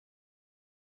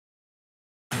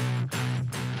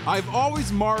I've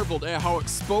always marveled at how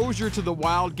exposure to the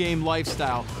wild game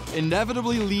lifestyle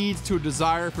inevitably leads to a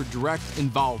desire for direct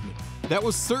involvement. That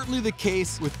was certainly the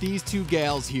case with these two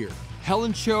gals here,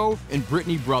 Helen Cho and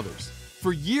Brittany Brothers.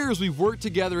 For years, we've worked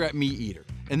together at MeatEater.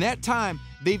 In that time,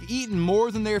 they've eaten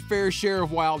more than their fair share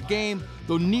of wild game,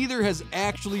 though neither has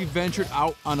actually ventured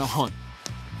out on a hunt.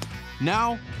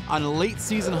 Now, on a late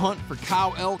season hunt for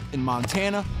cow elk in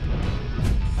Montana,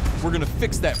 we're gonna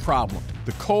fix that problem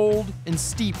the cold and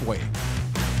steep way.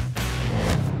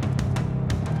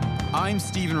 I'm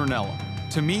Stephen Rinella.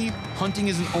 To me, hunting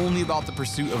isn't only about the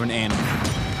pursuit of an animal.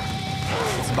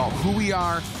 It's about who we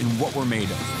are and what we're made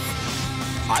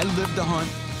of. I live to hunt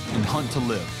and hunt to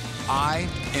live. I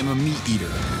am a meat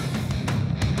eater.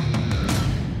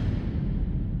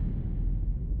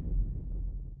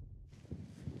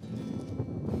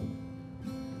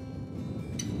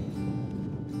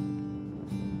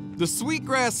 The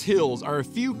Sweetgrass Hills are a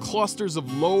few clusters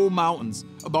of low mountains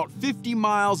about 50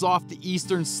 miles off the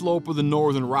eastern slope of the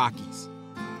northern Rockies.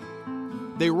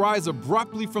 They rise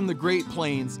abruptly from the Great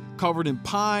Plains, covered in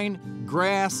pine,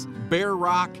 grass, bare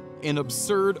rock, and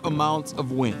absurd amounts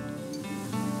of wind.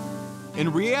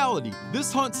 In reality,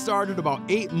 this hunt started about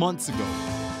 8 months ago,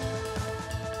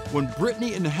 when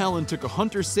Brittany and Helen took a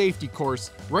hunter safety course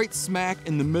right smack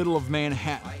in the middle of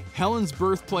Manhattan, Helen's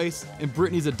birthplace and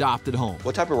Brittany's adopted home.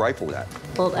 What type of rifle was that?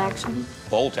 Bolt action.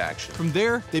 Bolt action. From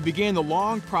there, they began the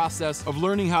long process of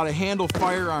learning how to handle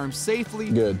firearms safely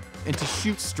and to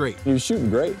shoot straight. You're shooting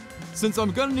great. Since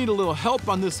I'm gonna need a little help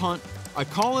on this hunt, I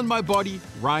call in my buddy,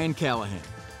 Ryan Callaghan.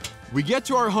 We get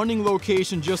to our hunting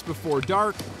location just before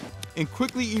dark and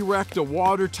quickly erect a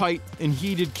watertight and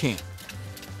heated camp.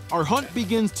 Our hunt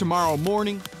begins tomorrow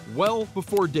morning, well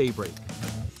before daybreak.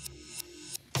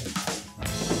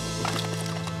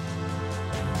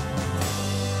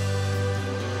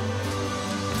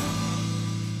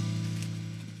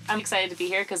 I'm excited to be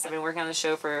here because I've been working on the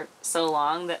show for so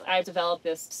long that I've developed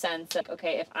this sense that,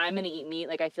 okay, if I'm gonna eat meat,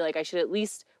 like I feel like I should at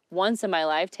least once in my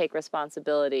life take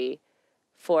responsibility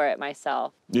for it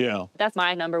myself. Yeah. That's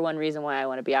my #1 reason why I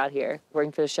want to be out here.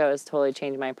 Working for the show has totally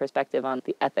changed my perspective on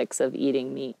the ethics of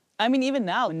eating meat. I mean, even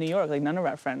now in New York, like none of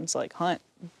our friends like hunt.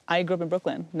 I grew up in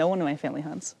Brooklyn. No one in my family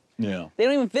hunts. Yeah. They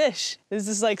don't even fish. This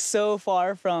is like so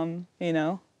far from, you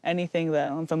know, anything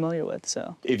that I'm familiar with,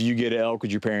 so. If you get elk,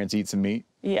 would your parents eat some meat?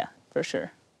 Yeah, for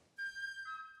sure.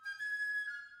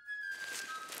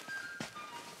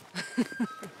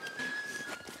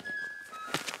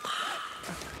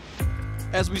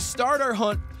 As we start our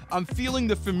hunt, I'm feeling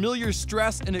the familiar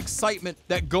stress and excitement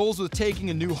that goes with taking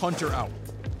a new hunter out.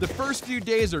 The first few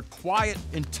days are quiet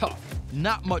and tough.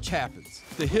 Not much happens.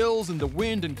 The hills and the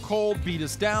wind and cold beat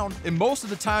us down, and most of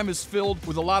the time is filled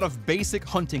with a lot of basic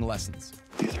hunting lessons.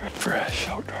 These are fresh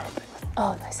outcroppings.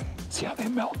 Oh, I see. See how they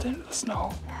melt into the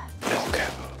snow? Elk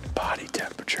have a body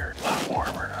temperature a lot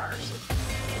warmer than ours.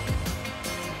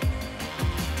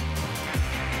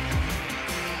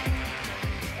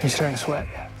 You starting to sweat?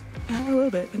 A little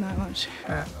bit, but not much.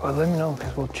 All right, well, let me know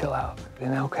because we'll chill out.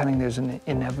 In elk hunting, there's an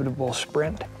inevitable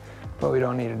sprint, but we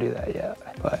don't need to do that yet.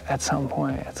 But at some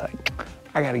point, it's like,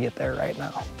 I gotta get there right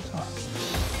now. So.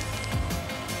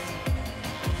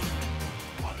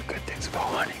 One of the good things about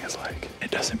hunting is like, it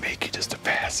doesn't make you just a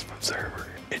passive observer.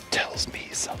 It tells me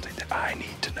something that I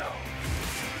need to know.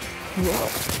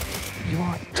 Whoa. You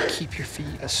want to keep your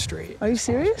feet as straight. Are you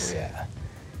serious? Yeah.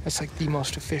 That's like the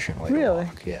most efficient way Really?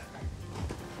 to walk. Yeah.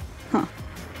 Huh.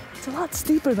 It's a lot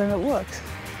steeper than it looks.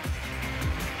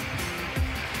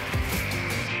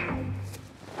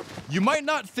 You might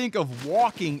not think of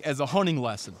walking as a hunting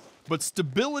lesson, but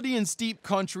stability in steep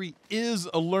country is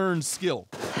a learned skill.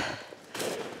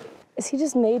 Is he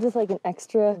just made with like an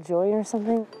extra joint or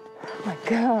something? Oh my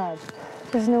God,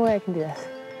 there's no way I can do this.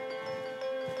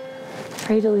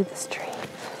 Afraid to leave the street.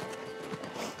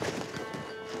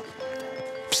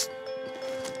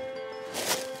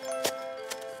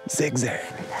 Zigzag.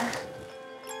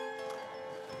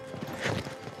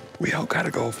 We don't gotta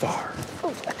go far. No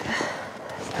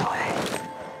way.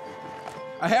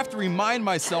 I have to remind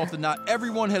myself that not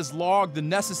everyone has logged the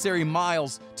necessary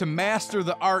miles to master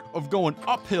the art of going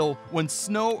uphill when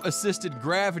snow-assisted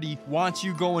gravity wants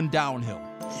you going downhill.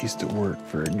 Used to work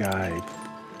for a guy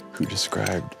who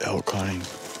described elk hunting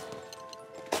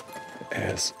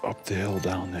as up the hill,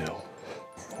 down the hill.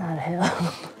 It's not a hill.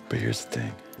 But here's the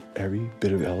thing. Every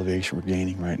bit of elevation we're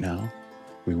gaining right now,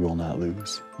 we will not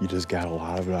lose. You just got a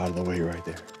lot of it out of the way right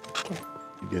there. Okay.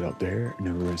 You get up there, and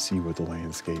then we're gonna see what the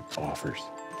landscape offers.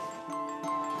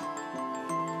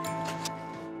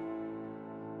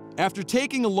 After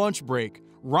taking a lunch break,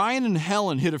 Ryan and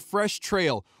Helen hit a fresh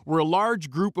trail where a large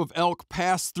group of elk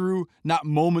passed through not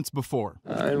moments before.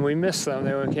 And we missed them.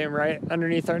 They came right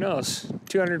underneath our nose.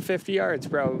 250 yards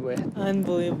probably.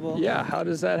 Unbelievable. Yeah, how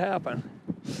does that happen?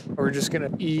 We're just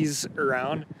gonna ease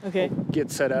around. Okay.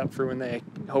 Get set up for when they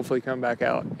hopefully come back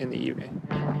out in the evening.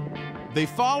 They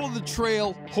follow the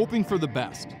trail, hoping for the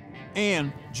best.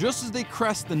 And just as they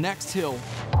crest the next hill,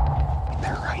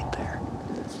 They're right there.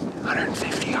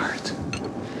 150 yards.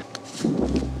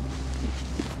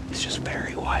 It's just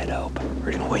very wide open.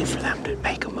 We're gonna wait for them to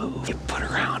make a move. Get put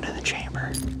around in the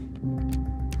chamber.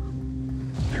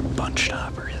 They're bunched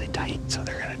up really tight, so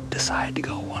they're gonna decide to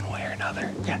go one way or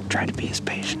another. We're gonna try to be as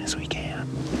patient as we can.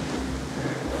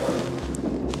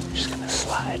 We're just gonna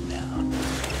slide down.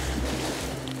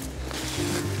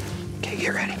 Okay,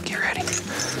 get ready, get ready.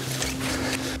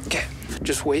 Okay,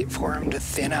 just wait for them to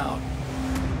thin out.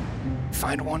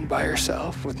 Find one by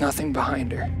herself with nothing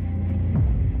behind her.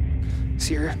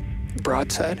 See her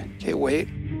broadside? Okay, wait.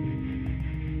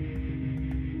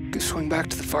 Go swing back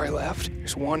to the far left.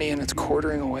 There's one in, it's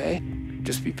quartering away.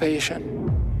 Just be patient.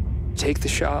 Take the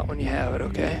shot when you have it,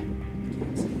 okay?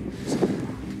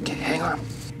 Okay, hang on.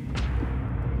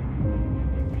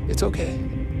 It's okay.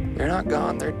 They're not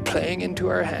gone, they're playing into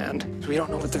our hand. We don't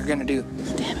know what they're gonna do.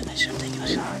 Damn it, they should have taken a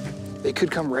shot. They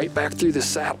could come right back through the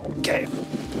saddle. Okay.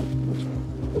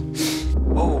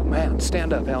 Oh man,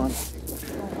 stand up, Helen.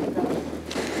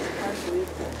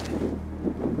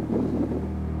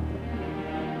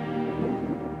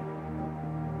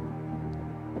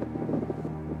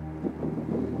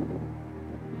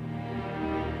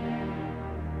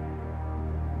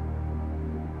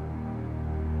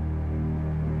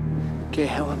 Okay,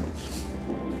 Helen.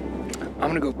 I'm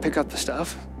gonna go pick up the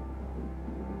stuff.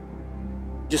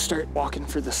 Just start walking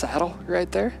for the saddle right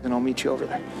there, and I'll meet you over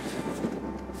there.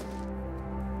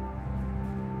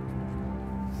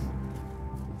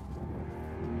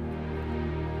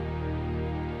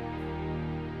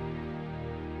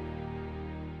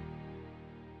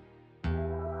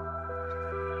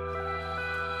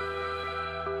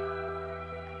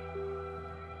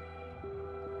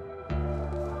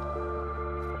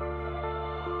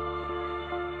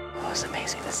 It was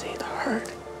amazing to see the herd,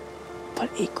 but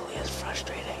equally as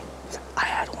frustrating. I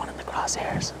had one in the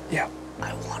crosshairs. Yeah.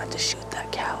 I wanted to shoot that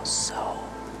cow so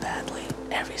badly.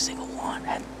 Every single one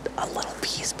had a little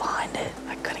piece behind it.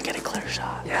 I couldn't get a clear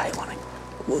shot. Yeah. I want to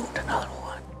wound another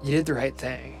one. You did the right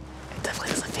thing. It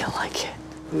definitely doesn't feel like it.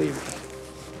 Believe me.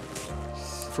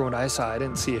 From what I saw, I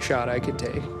didn't see a shot I could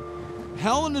take.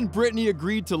 Helen and Brittany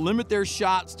agreed to limit their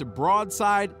shots to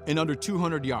broadside and under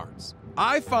 200 yards.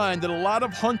 I find that a lot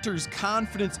of hunters'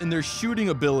 confidence in their shooting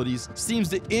abilities seems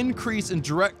to increase in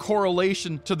direct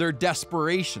correlation to their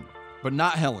desperation, but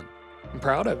not Helen. I'm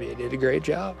proud of you. You did a great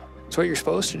job. It's what you're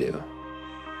supposed to do.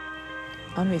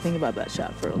 I'm gonna be thinking about that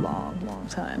shot for a long, long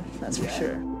time, that's for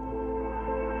sure.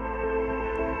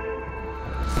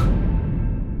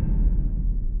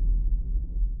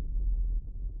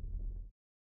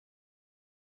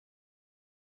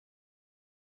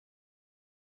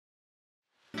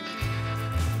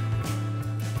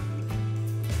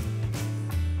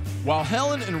 While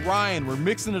Helen and Ryan were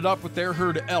mixing it up with their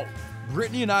herd of elk,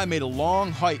 Brittany and I made a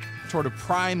long hike toward a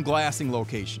prime glassing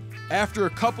location. After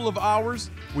a couple of hours,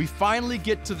 we finally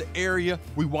get to the area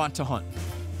we want to hunt.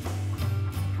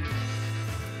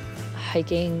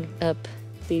 Hiking up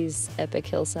these epic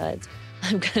hillsides,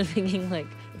 I'm kind of thinking like,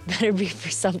 better be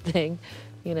for something,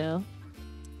 you know?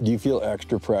 Do you feel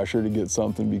extra pressure to get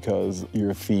something because you're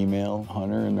a female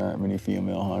hunter and there aren't many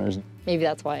female hunters? Maybe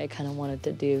that's why I kind of wanted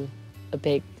to do a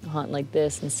big hunt like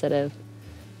this instead of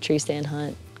tree stand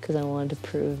hunt, because I wanted to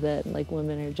prove that like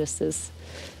women are just as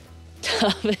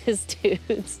tough as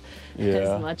dudes,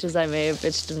 as much as I may have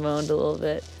bitched and moaned a little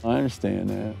bit. I understand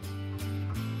that.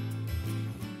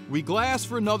 We glassed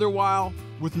for another while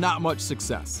with not much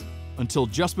success, until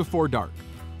just before dark.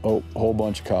 Oh, a whole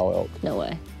bunch of cow elk. No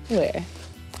way. Where?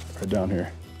 Right down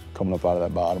here, coming up out of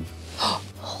that bottom.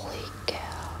 Holy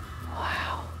cow.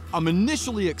 Wow. I'm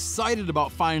initially excited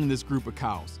about finding this group of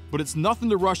cows, but it's nothing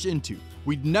to rush into.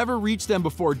 We'd never reach them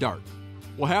before dark.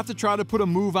 We'll have to try to put a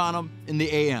move on them in the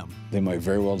AM. They might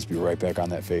very well just be right back on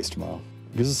that face tomorrow.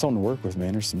 Gives us something to work with,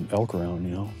 man. There's some elk around,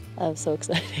 you know? I'm so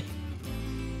excited.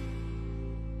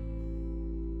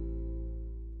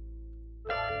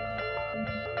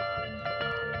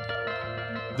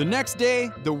 The next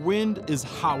day, the wind is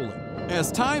howling.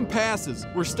 As time passes,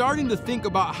 we're starting to think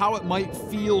about how it might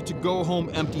feel to go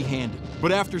home empty-handed.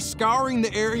 But after scouring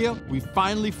the area, we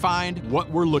finally find what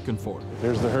we're looking for.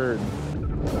 There's the herd.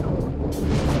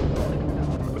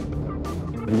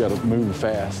 You gotta move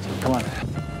fast. Come on.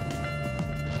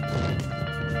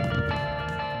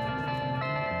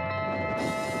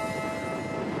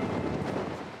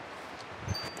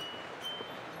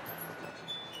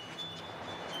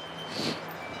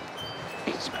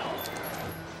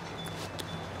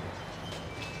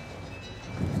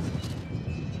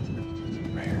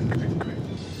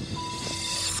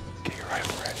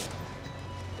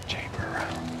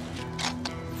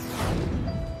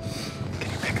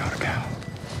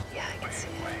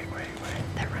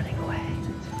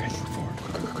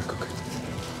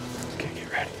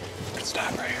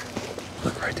 Stop right here.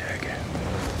 Look right there again.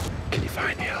 Can you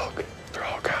find the elk? They're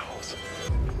all cows.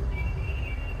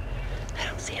 I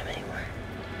don't see him anymore.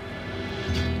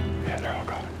 Yeah, they're all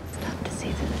gone. It's tough to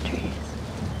see through the trees.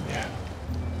 Yeah.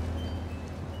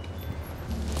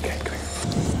 Okay, come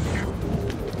here.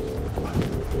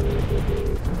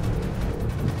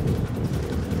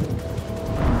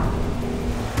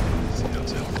 See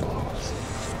those elk below us?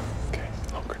 Okay,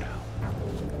 hunker down.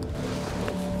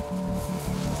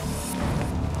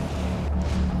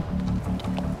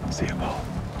 See them all?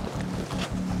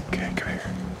 Okay, come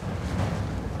here.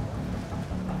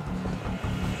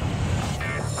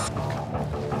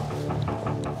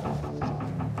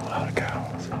 A lot of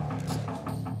cows.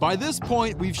 By this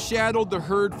point, we've shadowed the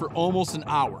herd for almost an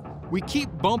hour. We keep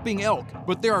bumping elk,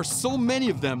 but there are so many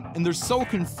of them and they're so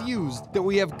confused that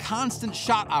we have constant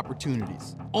shot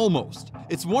opportunities. Almost.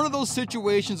 It's one of those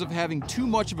situations of having too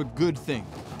much of a good thing.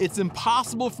 It's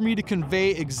impossible for me to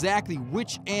convey exactly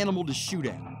which animal to shoot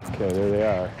at. Okay, there they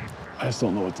are. I just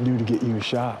don't know what to do to get you a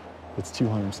shot. It's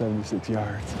 276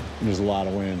 yards. There's a lot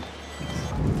of wind.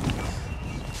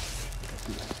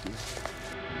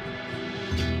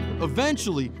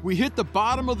 Eventually, we hit the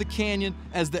bottom of the canyon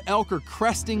as the elk are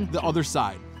cresting the other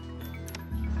side.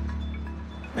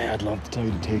 Man, I'd love to tell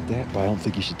you to take that, but I don't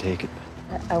think you should take it.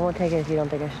 I won't take it if you don't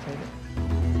think I should take it.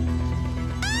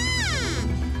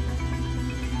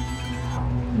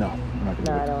 No, I'm not gonna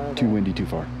do No, I it. don't wanna Too do it. windy, too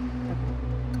far.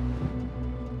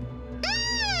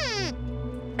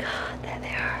 God, there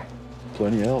they are.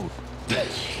 Plenty of elk.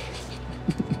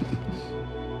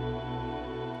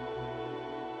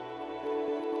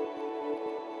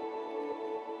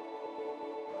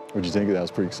 What'd you think of that? It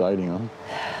was pretty exciting, huh?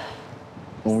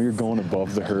 When we were going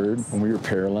above the herd, when we were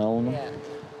paralleling them,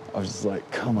 I was just like,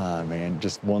 come on, man,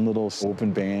 just one little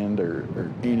open band or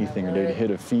anything, or they'd hit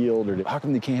a field, or how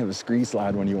come they can't have a scree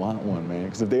slide when you want one, man?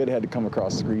 Because if they had to come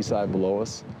across the scree slide below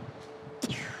us,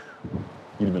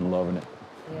 you'd have been loving it.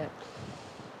 Yeah.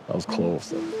 That was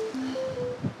close.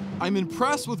 I'm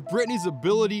impressed with Brittany's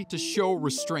ability to show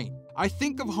restraint. I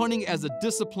think of hunting as a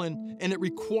discipline, and it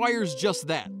requires just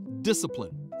that,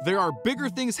 discipline. There are bigger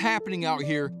things happening out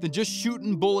here than just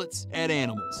shooting bullets at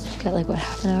animals. Got like, what,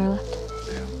 half an hour left?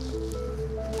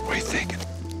 What are you thinking?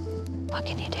 What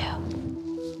can you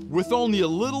do? With only a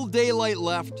little daylight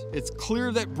left, it's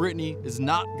clear that Brittany is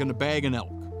not gonna bag an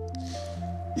elk.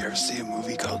 You ever see a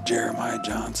movie called Jeremiah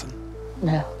Johnson?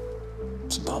 No.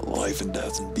 It's about life and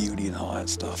death and beauty and all that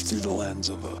stuff through the lens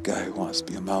of a guy who wants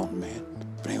to be a mountain man.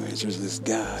 But anyways, there's this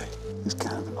guy who's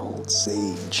kind of an old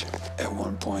sage. At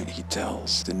one point, he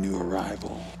tells the new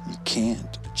arrival, you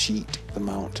can't cheat the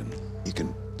mountain. You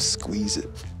can squeeze it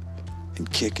and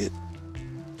kick it,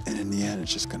 and in the end,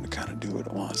 it's just gonna kind of do what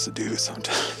it wants to do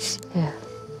sometimes. Yeah,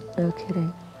 no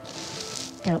kidding.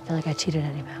 I don't feel like I cheated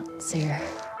any mountains here.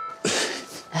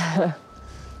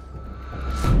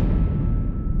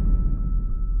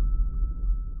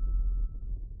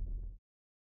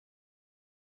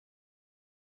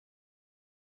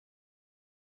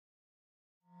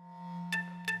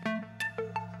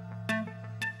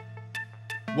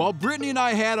 While Brittany and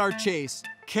I had our chase,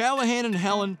 Callaghan and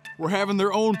Helen were having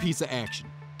their own piece of action.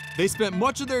 They spent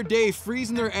much of their day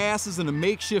freezing their asses in a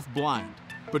makeshift blind,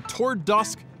 but toward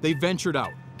dusk, they ventured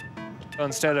out.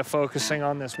 Instead of focusing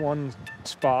on this one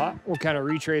spot, we'll kind of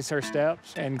retrace our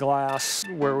steps and glass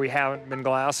where we haven't been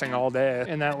glassing all day.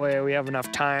 And that way we have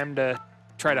enough time to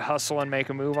try to hustle and make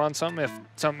a move on something if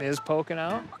something is poking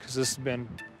out, because this has been,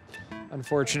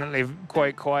 unfortunately,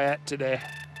 quite quiet today,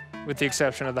 with the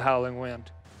exception of the howling wind.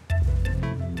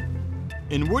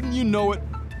 And wouldn't you know it,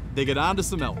 they get onto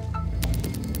some elk. They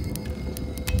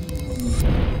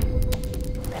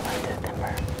went to the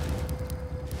timber.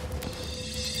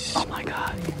 Oh my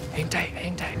God. Hang tight,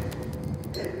 hang tight.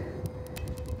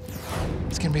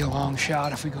 It's gonna be a long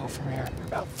shot if we go from here.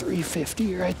 About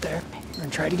 350 right there. We're gonna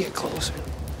try to get closer.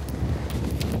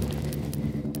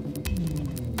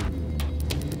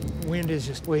 Wind is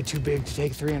just way too big to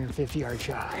take a 350-yard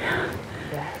shot. Yeah.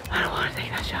 I don't want to take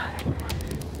that shot.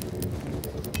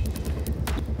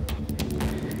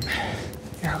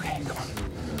 You're okay, come on.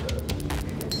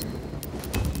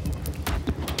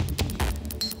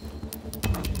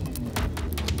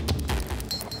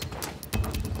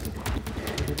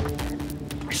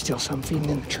 There's still some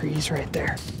feeding in the trees right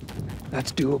there.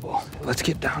 That's doable. Let's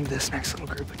get down to this next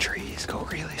little group of trees. Go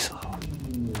really slow.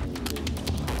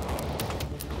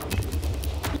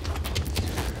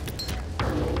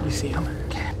 You see them?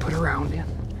 Okay, put a round in.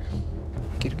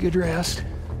 Get a good rest.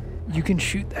 You can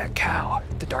shoot that cow,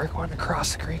 the dark one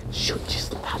across the creek. Shoot,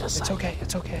 just out of sight. It's okay,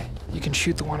 it's okay. You can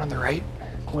shoot the one on the right.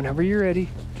 Whenever you're ready,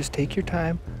 just take your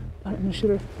time, I'm gonna shoot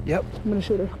her. Yep. I'm gonna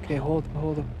shoot her. Okay, hold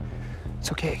them.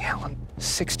 It's okay, Helen.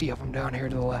 60 of them down here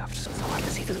to the left. I want to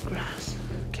see through the grass.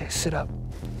 Okay, sit up.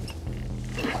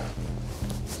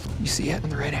 You see it on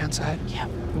the right-hand side? Yep.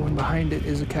 The one behind it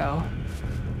is a cow. All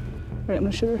right, I'm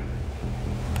gonna shoot her.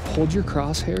 Hold your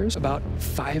crosshairs about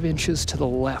 5 inches to the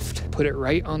left. Put it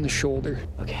right on the shoulder.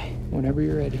 Okay. Whenever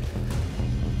you're ready.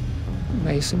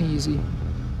 Nice and easy.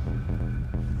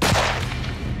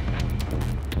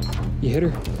 You hit her.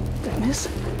 Did I miss?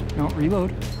 No,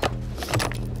 reload.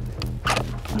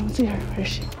 I don't see her. Where is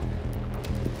she?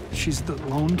 She's the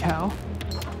lone cow.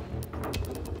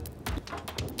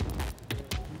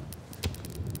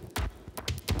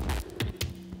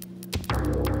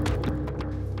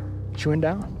 She went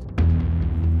down.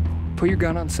 Put your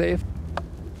gun on safe.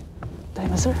 Did I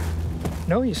miss her?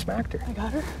 No, you smacked her. I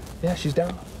got her? Yeah, she's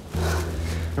down.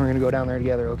 And we're gonna go down there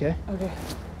together, okay? Okay.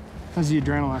 How's the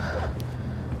adrenaline?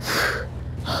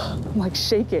 I'm like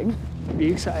shaking.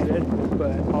 Be excited,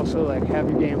 but also like have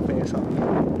your game face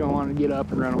on. You don't want to get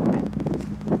up and run away.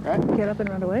 Right? Get up and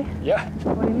run away? Yeah.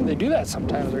 What do you mean? They do that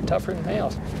sometimes. They're tougher than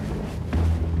males.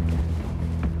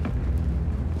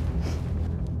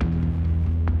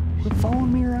 Quit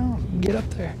following me around. You can get up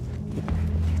there.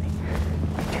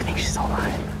 Do you think she's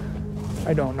alive?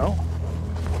 I don't know.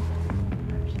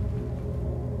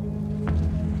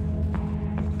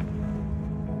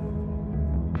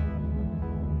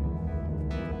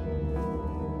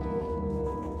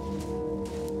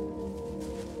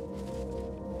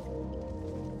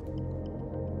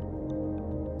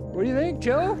 What do you think,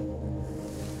 Joe?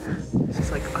 This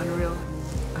is like unreal.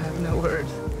 I have no words.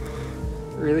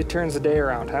 Really turns the day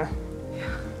around, huh?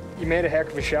 Yeah. You made a heck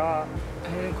of a shot.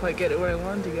 I didn't quite get it where I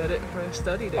wanted to get it, where I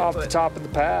studied it. Off but the top of the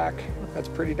pack. That's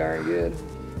pretty darn good.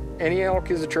 Any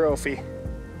elk is a trophy.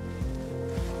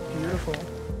 Beautiful.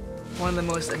 One of the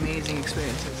most amazing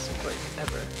experiences, like,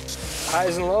 ever.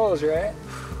 Highs and lows, right?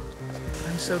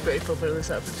 I'm so grateful for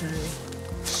this opportunity.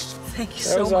 Thank you That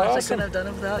so was much. I awesome. couldn't have done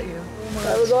it without you.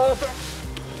 That was awesome.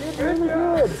 You did really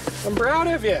good. I'm proud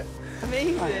of you.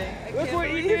 Amazing. I Look can't what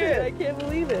you believe did. it. I can't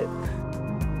believe it.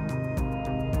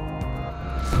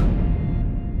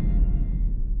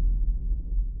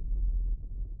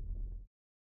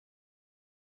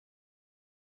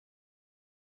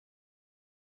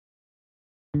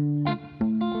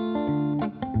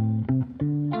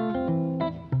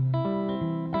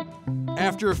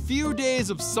 After a few days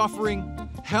of suffering,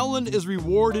 Helen is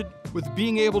rewarded with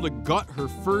being able to gut her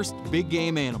first big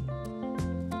game animal.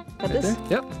 Cut this?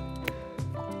 Yep.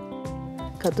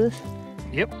 Cut this?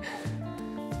 Yep.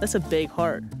 That's a big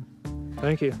heart.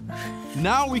 Thank you.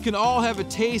 Now we can all have a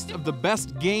taste of the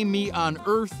best game meat on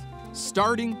earth,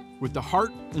 starting with the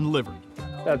heart and liver.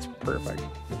 That's perfect.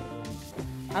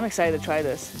 I'm excited to try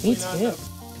this. Me too.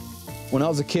 When I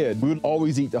was a kid, we would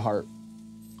always eat the heart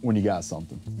when you got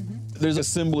something. There's a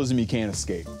symbolism you can't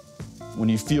escape. When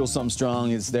you feel something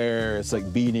strong, it's there, it's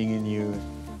like beating in you.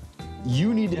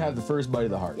 You need to have the first bite of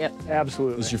the heart. Yep.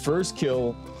 Absolutely. It's your first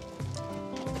kill.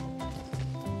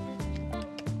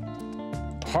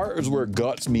 Heart is where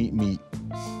guts meet meat.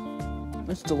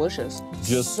 It's delicious.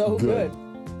 Just So good.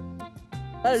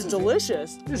 That is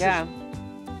delicious. Yeah.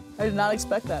 I did not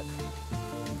expect that.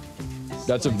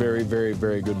 That's a very, very,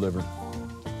 very good liver.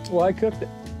 Well, I cooked it.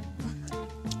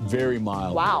 Very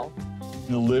mild. Wow.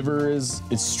 The liver it's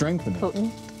strengthening.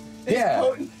 Potent. Yeah.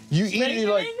 potent. You eat it,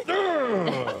 you're like,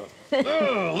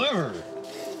 liver.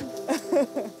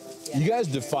 You guys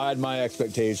defied my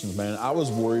expectations, man. I was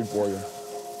worried for you.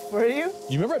 Were you?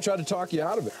 You remember I tried to talk you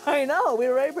out of it. I know. We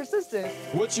were very persistent.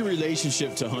 What's your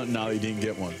relationship to hunting now that you didn't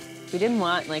get one? We didn't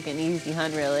want like an easy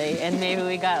hunt really, and maybe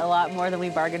we got a lot more than we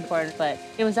bargained for, but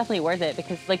it was definitely worth it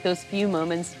because like those few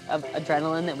moments of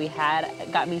adrenaline that we had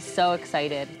got me so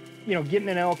excited. You know, getting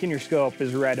an elk in your scope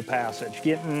is a rite of passage.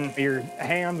 Getting your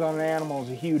hands on an animal is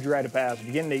a huge rite of passage.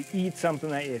 Getting to eat something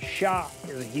that you shot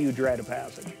is a huge rite of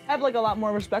passage. I have like a lot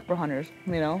more respect for hunters,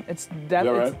 you know? It's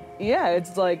right? Yeah,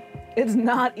 it's like, it's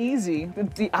not easy.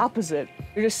 It's the opposite.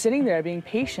 You're just sitting there being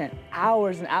patient,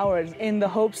 hours and hours, in the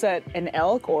hopes that an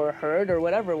elk or a herd or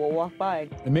whatever will walk by.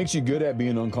 It makes you good at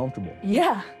being uncomfortable.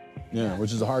 Yeah. Yeah,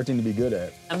 which is a hard thing to be good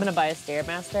at. I'm gonna buy a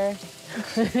Stairmaster.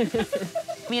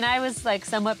 I mean, I was like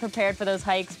somewhat prepared for those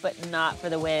hikes, but not for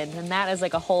the wind. And that is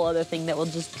like a whole other thing that will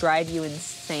just drive you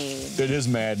insane. It is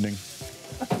maddening.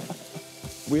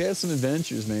 We had some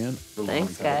adventures, man.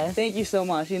 Thanks, guys. Thank you so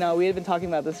much. You know, we had been talking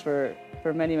about this for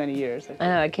many, many years. I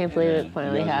know, I can't believe it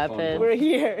finally You guys are fun. happened. We're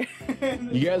here.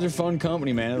 You guys are fun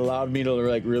company, man. It allowed me to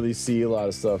like really see a lot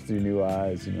of stuff through new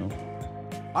eyes, you know.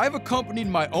 I've accompanied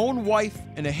my own wife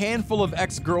and a handful of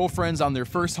ex-girlfriends on their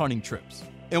first hunting trips.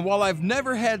 And while I've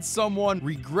never had someone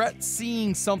regret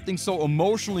seeing something so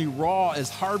emotionally raw as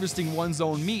harvesting one's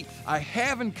own meat, I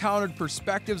have encountered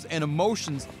perspectives and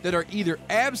emotions that are either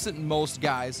absent in most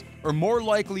guys or more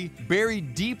likely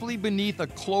buried deeply beneath a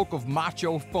cloak of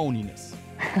macho phoniness.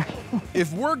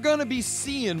 If we're gonna be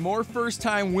seeing more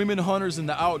first-time women hunters in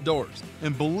the outdoors,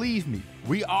 and believe me,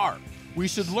 we are, we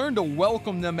should learn to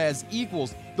welcome them as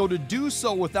equals, though to do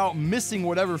so without missing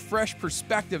whatever fresh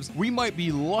perspectives we might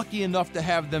be lucky enough to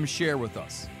have them share with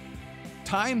us.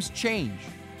 Times change,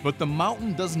 but the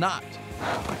mountain does not.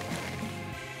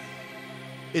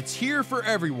 It's here for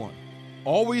everyone,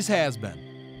 always has been.